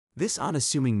This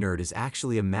unassuming nerd is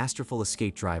actually a masterful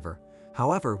escape driver.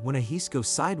 However, when a heist goes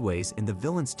sideways and the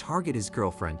villains target his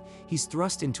girlfriend, he's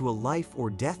thrust into a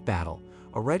life-or-death battle.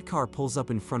 A red car pulls up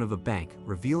in front of a bank,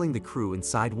 revealing the crew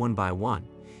inside one by one.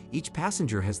 Each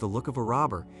passenger has the look of a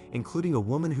robber, including a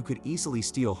woman who could easily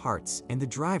steal hearts, and the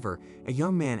driver, a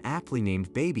young man aptly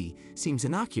named Baby, seems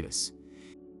innocuous.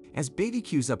 As Baby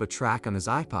cues up a track on his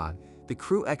iPod, the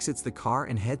crew exits the car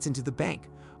and heads into the bank,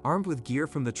 armed with gear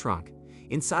from the trunk.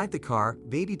 Inside the car,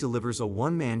 Baby delivers a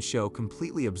one-man show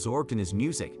completely absorbed in his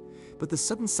music, but the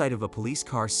sudden sight of a police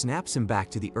car snaps him back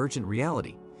to the urgent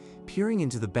reality. Peering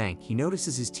into the bank, he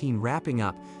notices his team wrapping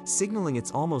up, signaling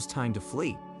it's almost time to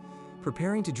flee.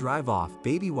 Preparing to drive off,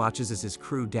 Baby watches as his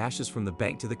crew dashes from the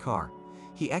bank to the car.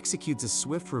 He executes a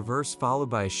swift reverse followed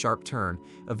by a sharp turn,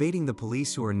 evading the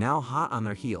police who are now hot on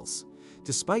their heels.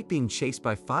 Despite being chased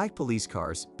by 5 police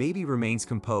cars, Baby remains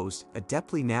composed,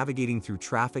 adeptly navigating through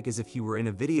traffic as if he were in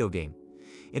a video game.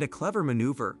 In a clever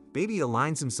maneuver, Baby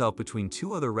aligns himself between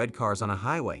 2 other red cars on a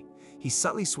highway. He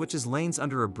subtly switches lanes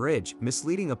under a bridge,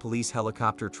 misleading a police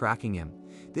helicopter tracking him.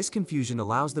 This confusion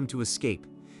allows them to escape.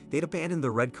 They'd abandon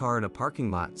the red car in a parking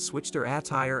lot, switch their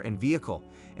attire and vehicle,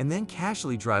 and then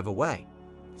casually drive away.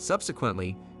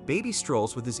 Subsequently, Baby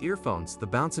strolls with his earphones, the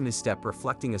bounce in his step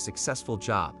reflecting a successful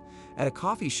job. At a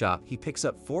coffee shop, he picks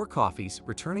up 4 coffees,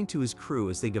 returning to his crew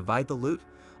as they divide the loot.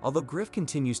 Although Griff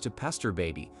continues to pester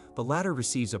Baby, the latter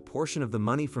receives a portion of the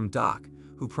money from Doc,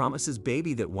 who promises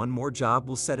Baby that one more job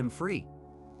will set him free.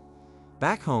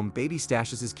 Back home, Baby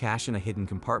stashes his cash in a hidden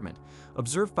compartment.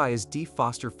 Observed by his deaf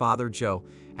foster father, Joe,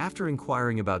 after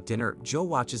inquiring about dinner, Joe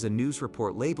watches a news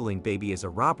report labeling Baby as a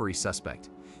robbery suspect.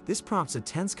 This prompts a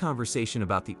tense conversation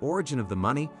about the origin of the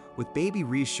money, with Baby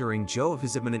reassuring Joe of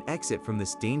his imminent exit from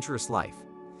this dangerous life.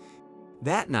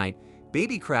 That night,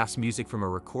 Baby crafts music from a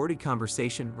recorded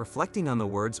conversation, reflecting on the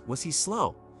words, "Was he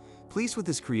slow?" Pleased with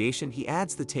his creation, he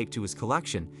adds the tape to his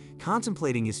collection,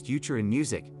 contemplating his future in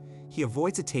music. He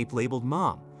avoids a tape labeled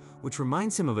Mom, which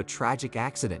reminds him of a tragic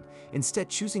accident, instead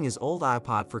choosing his old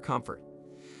iPod for comfort.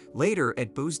 Later,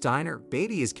 at Boo's Diner,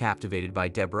 Baby is captivated by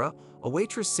Deborah, a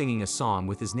waitress singing a song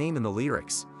with his name in the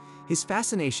lyrics. His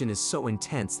fascination is so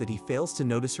intense that he fails to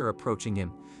notice her approaching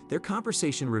him. Their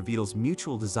conversation reveals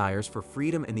mutual desires for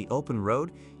freedom and the open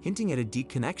road, hinting at a deep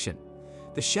connection.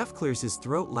 The chef clears his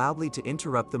throat loudly to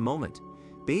interrupt the moment.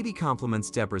 Baby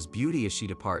compliments Deborah's beauty as she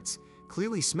departs.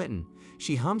 Clearly smitten,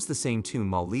 she hums the same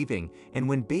tune while leaving, and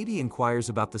when Baby inquires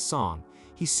about the song,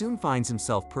 he soon finds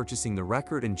himself purchasing the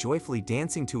record and joyfully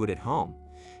dancing to it at home.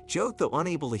 Joe, though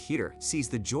unable to hear, sees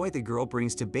the joy the girl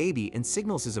brings to Baby and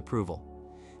signals his approval.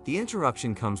 The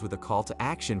interruption comes with a call to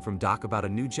action from Doc about a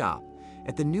new job.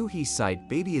 At the new heist site,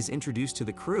 Baby is introduced to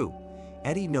the crew: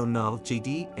 Eddie, No,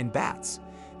 JD, and Bats.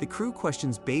 The crew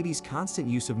questions Baby's constant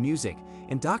use of music,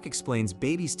 and Doc explains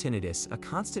Baby's tinnitus, a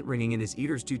constant ringing in his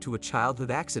ears due to a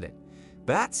childhood accident.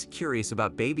 Bats, curious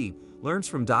about Baby, learns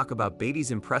from Doc about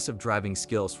Baby's impressive driving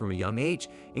skills from a young age,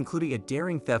 including a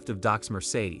daring theft of Doc's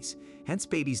Mercedes, hence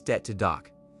Baby's debt to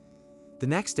Doc. The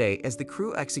next day, as the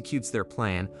crew executes their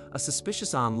plan, a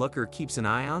suspicious onlooker keeps an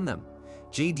eye on them.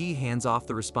 JD hands off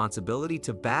the responsibility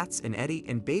to Bats and Eddie,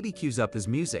 and Baby cues up his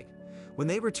music. When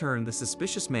they return, the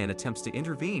suspicious man attempts to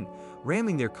intervene,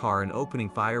 ramming their car and opening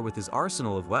fire with his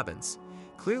arsenal of weapons.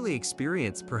 Clearly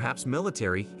experienced, perhaps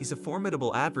military, he's a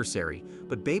formidable adversary,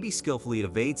 but Baby skillfully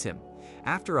evades him.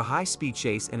 After a high-speed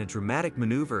chase and a dramatic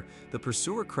maneuver, the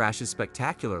pursuer crashes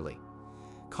spectacularly.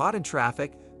 Caught in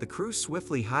traffic, the crew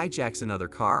swiftly hijacks another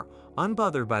car,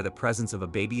 unbothered by the presence of a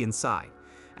Baby inside.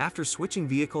 After switching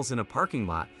vehicles in a parking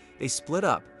lot, they split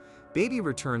up. Baby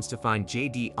returns to find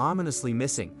JD ominously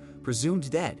missing, presumed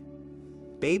dead.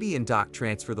 Baby and Doc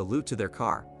transfer the loot to their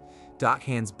car. Doc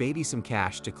hands Baby some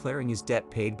cash, declaring his debt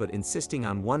paid but insisting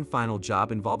on one final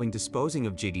job involving disposing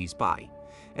of JD's body.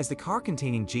 As the car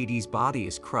containing JD's body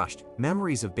is crushed,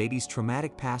 memories of Baby's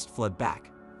traumatic past flood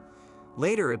back.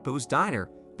 Later at Boo's Diner,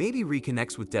 Baby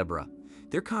reconnects with Deborah.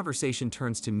 Their conversation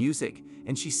turns to music,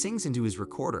 and she sings into his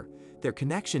recorder, their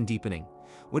connection deepening.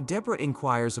 When Deborah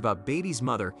inquires about Baby's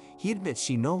mother, he admits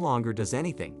she no longer does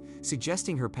anything,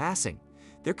 suggesting her passing.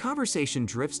 Their conversation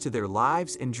drifts to their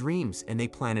lives and dreams, and they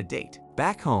plan a date.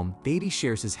 Back home, Baby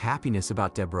shares his happiness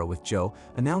about Deborah with Joe,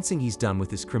 announcing he's done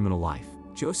with his criminal life.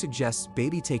 Joe suggests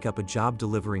Baby take up a job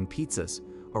delivering pizzas,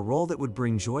 a role that would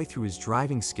bring joy through his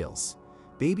driving skills.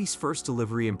 Baby's first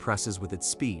delivery impresses with its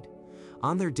speed.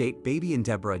 On their date, Baby and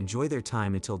Deborah enjoy their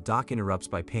time until Doc interrupts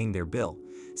by paying their bill,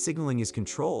 signaling his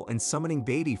control and summoning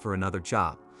Baby for another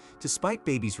job. Despite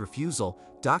Baby's refusal,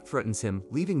 Doc threatens him,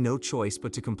 leaving no choice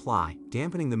but to comply,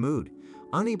 dampening the mood.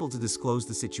 Unable to disclose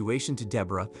the situation to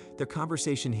Deborah, their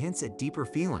conversation hints at deeper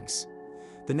feelings.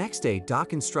 The next day,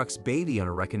 Doc instructs Baby on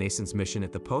a reconnaissance mission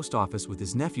at the post office with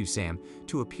his nephew Sam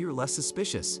to appear less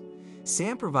suspicious.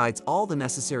 Sam provides all the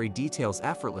necessary details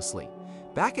effortlessly.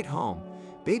 Back at home,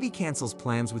 Baby cancels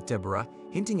plans with Deborah,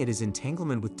 hinting at his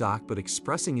entanglement with Doc but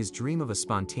expressing his dream of a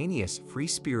spontaneous,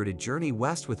 free-spirited journey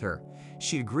west with her.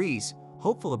 She agrees,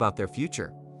 hopeful about their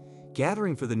future.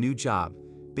 Gathering for the new job,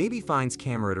 Baby finds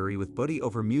camaraderie with Buddy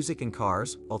over music and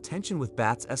cars, while tension with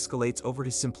Bats escalates over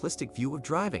his simplistic view of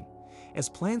driving. As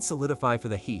plans solidify for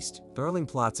the heist, Darling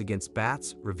plots against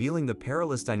Bats, revealing the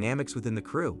perilous dynamics within the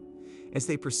crew. As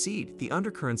they proceed, the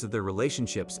undercurrents of their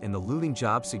relationships and the looting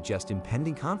job suggest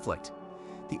impending conflict.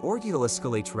 The ordeal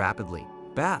escalates rapidly.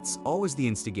 Bats, always the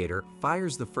instigator,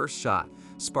 fires the first shot,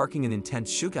 sparking an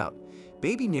intense shootout.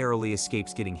 Baby narrowly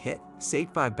escapes getting hit,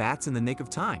 saved by Bats in the nick of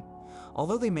time.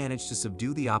 Although they manage to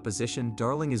subdue the opposition,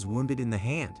 Darling is wounded in the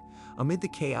hand. Amid the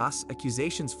chaos,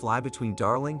 accusations fly between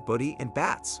Darling, Buddy, and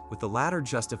Bats, with the latter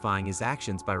justifying his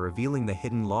actions by revealing the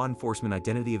hidden law enforcement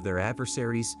identity of their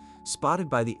adversaries, spotted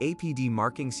by the APD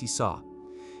markings he saw.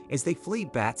 As they flee,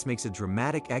 Bats makes a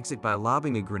dramatic exit by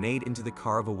lobbing a grenade into the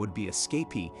car of a would-be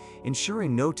escapee,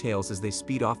 ensuring no tails as they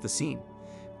speed off the scene.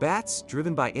 Bats,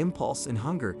 driven by impulse and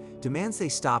hunger, demands they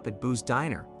stop at Boo's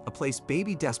Diner, a place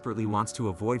Baby desperately wants to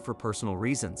avoid for personal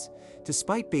reasons.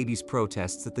 Despite Baby's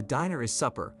protests that the diner is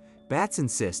supper, Bats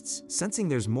insists, sensing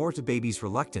there's more to Baby's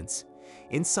reluctance.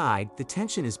 Inside, the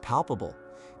tension is palpable.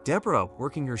 Deborah,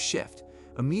 working her shift,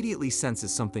 immediately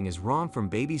senses something is wrong from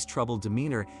Baby's troubled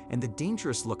demeanor and the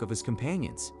dangerous look of his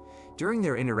companions. During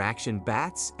their interaction,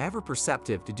 Bats, ever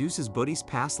perceptive, deduces Buddy's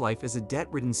past life as a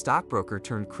debt-ridden stockbroker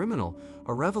turned criminal,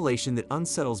 a revelation that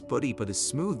unsettles Buddy but is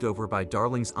smoothed over by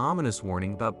Darling's ominous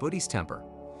warning about Buddy's temper.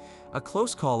 A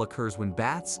close call occurs when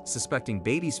Bats, suspecting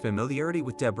Baby's familiarity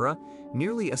with Deborah,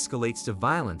 nearly escalates to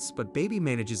violence, but Baby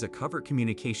manages a covert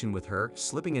communication with her,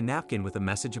 slipping a napkin with a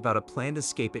message about a planned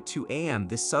escape at 2 a.m.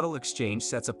 This subtle exchange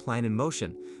sets a plan in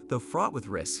motion, though fraught with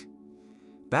risk.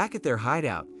 Back at their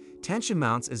hideout, tension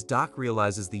mounts as Doc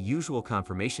realizes the usual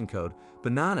confirmation code,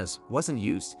 bananas, wasn't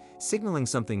used, signaling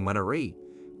something went awry.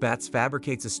 Bats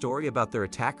fabricates a story about their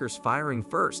attackers firing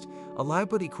first. A lie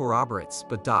Buddy corroborates,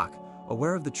 but Doc,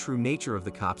 aware of the true nature of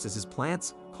the cops as his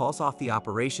plants, calls off the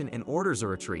operation and orders a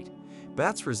retreat.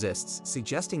 Bats resists,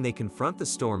 suggesting they confront the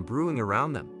storm brewing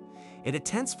around them. In a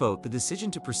tense vote, the decision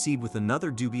to proceed with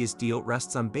another dubious deal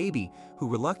rests on Baby, who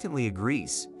reluctantly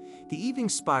agrees. The evening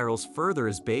spirals further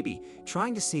as Baby,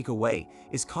 trying to sneak away,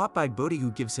 is caught by Buddy,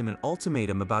 who gives him an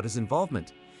ultimatum about his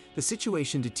involvement. The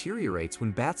situation deteriorates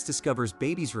when Bats discovers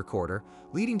Baby's recorder,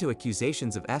 leading to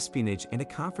accusations of espionage and a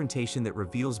confrontation that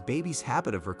reveals Baby's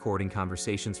habit of recording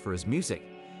conversations for his music.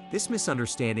 This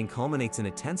misunderstanding culminates in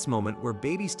a tense moment where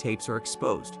Baby's tapes are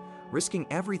exposed, risking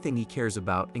everything he cares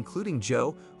about, including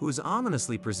Joe, who is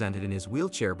ominously presented in his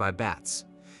wheelchair by Bats.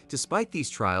 Despite these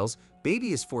trials,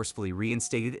 Baby is forcefully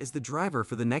reinstated as the driver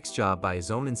for the next job by his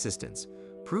own insistence,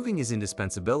 proving his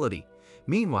indispensability.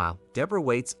 Meanwhile, Deborah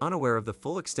waits, unaware of the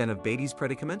full extent of Baby's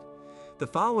predicament. The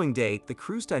following day, the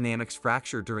crew's dynamics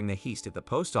fracture during the heist at the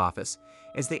post office.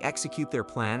 As they execute their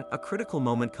plan, a critical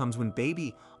moment comes when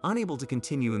Baby, unable to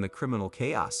continue in the criminal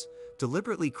chaos,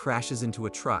 deliberately crashes into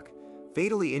a truck,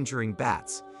 fatally injuring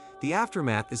Bats. The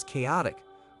aftermath is chaotic.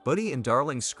 Buddy and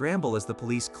Darling scramble as the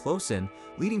police close in,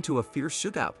 leading to a fierce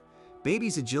shootout.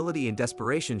 Baby's agility and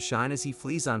desperation shine as he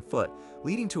flees on foot,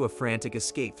 leading to a frantic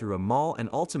escape through a mall and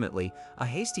ultimately, a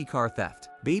hasty car theft.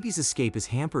 Baby's escape is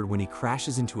hampered when he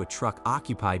crashes into a truck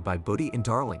occupied by Buddy and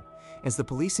Darling. As the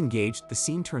police engage, the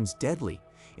scene turns deadly.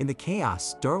 In the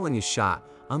chaos, Darling is shot,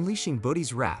 unleashing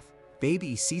Buddy's wrath.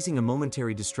 Baby, seizing a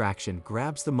momentary distraction,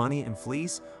 grabs the money and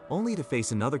flees, only to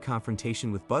face another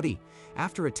confrontation with Buddy.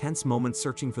 After a tense moment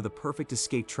searching for the perfect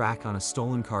escape track on a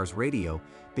stolen car's radio,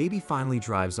 Baby finally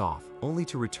drives off, only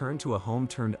to return to a home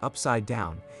turned upside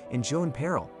down, and Joe in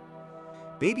peril.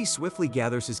 Baby swiftly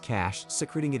gathers his cash,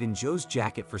 secreting it in Joe's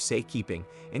jacket for safekeeping,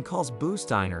 and calls Boo's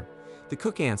Diner. The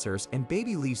cook answers, and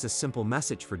Baby leaves a simple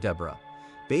message for Deborah.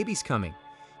 Baby's coming.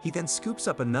 He then scoops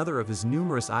up another of his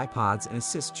numerous iPods and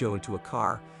assists Joe into a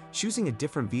car, choosing a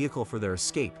different vehicle for their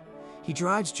escape. He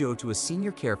drives Joe to a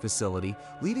senior care facility,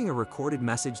 leaving a recorded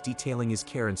message detailing his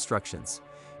care instructions.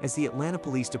 As the Atlanta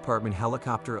Police Department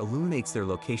helicopter illuminates their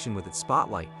location with its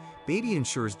spotlight, Baby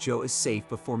ensures Joe is safe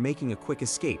before making a quick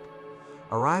escape.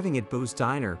 Arriving at Boo's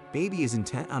Diner, Baby is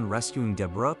intent on rescuing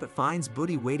Deborah but finds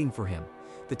Buddy waiting for him.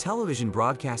 The television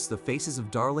broadcasts the faces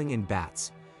of Darling and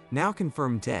Bats, now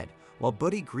confirmed dead, while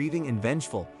Buddy, grieving and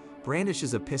vengeful,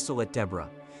 brandishes a pistol at Deborah.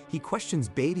 He questions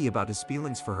Baby about his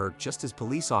feelings for her just as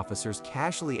police officers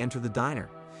casually enter the diner.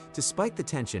 Despite the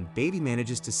tension, Baby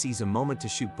manages to seize a moment to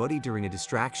shoot Buddy during a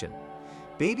distraction.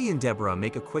 Baby and Deborah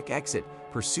make a quick exit,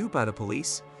 pursued by the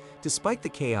police. Despite the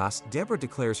chaos, Deborah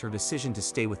declares her decision to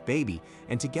stay with Baby,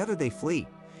 and together they flee.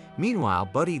 Meanwhile,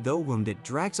 Buddy, though wounded,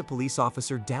 drags a police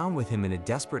officer down with him in a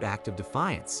desperate act of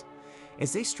defiance.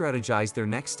 As they strategize their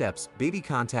next steps, Baby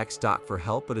contacts Doc for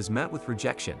help but is met with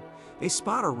rejection. They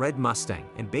spot a red Mustang,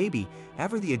 and Baby,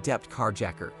 ever the adept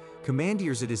carjacker,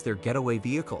 commandeers it as their getaway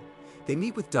vehicle. They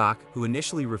meet with Doc, who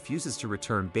initially refuses to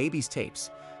return Baby's tapes.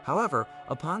 However,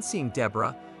 upon seeing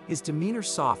Deborah, his demeanor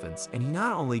softens and he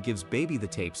not only gives Baby the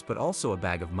tapes but also a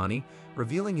bag of money,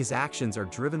 revealing his actions are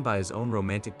driven by his own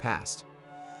romantic past.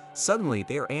 Suddenly,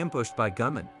 they are ambushed by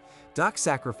gunmen. Doc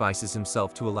sacrifices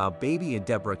himself to allow Baby and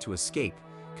Deborah to escape,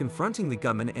 confronting the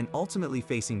gunmen and ultimately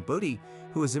facing Buddy,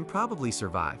 who has improbably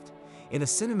survived. In a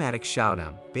cinematic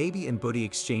showdown, Baby and Buddy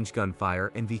exchange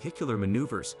gunfire and vehicular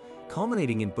maneuvers,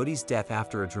 culminating in Buddy's death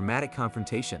after a dramatic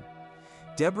confrontation.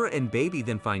 Deborah and Baby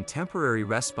then find temporary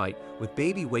respite, with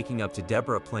Baby waking up to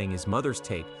Deborah playing his mother's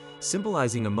tape,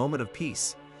 symbolizing a moment of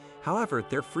peace. However,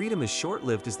 their freedom is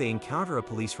short-lived as they encounter a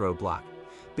police roadblock.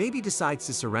 Baby decides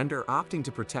to surrender, opting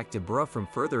to protect Deborah from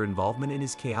further involvement in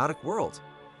his chaotic world.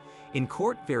 In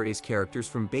court, various characters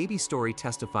from Baby's story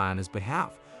testify on his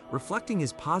behalf, reflecting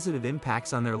his positive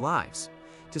impacts on their lives.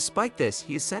 Despite this,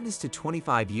 he is sentenced to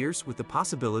 25 years with the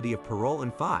possibility of parole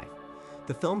in 5.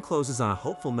 The film closes on a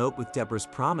hopeful note with Deborah's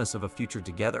promise of a future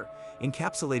together,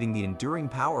 encapsulating the enduring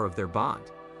power of their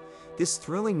bond. This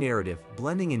thrilling narrative,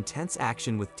 blending intense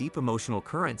action with deep emotional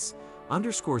currents,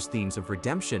 underscores themes of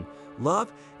redemption,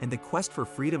 love, and the quest for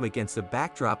freedom against a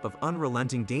backdrop of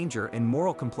unrelenting danger and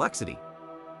moral complexity.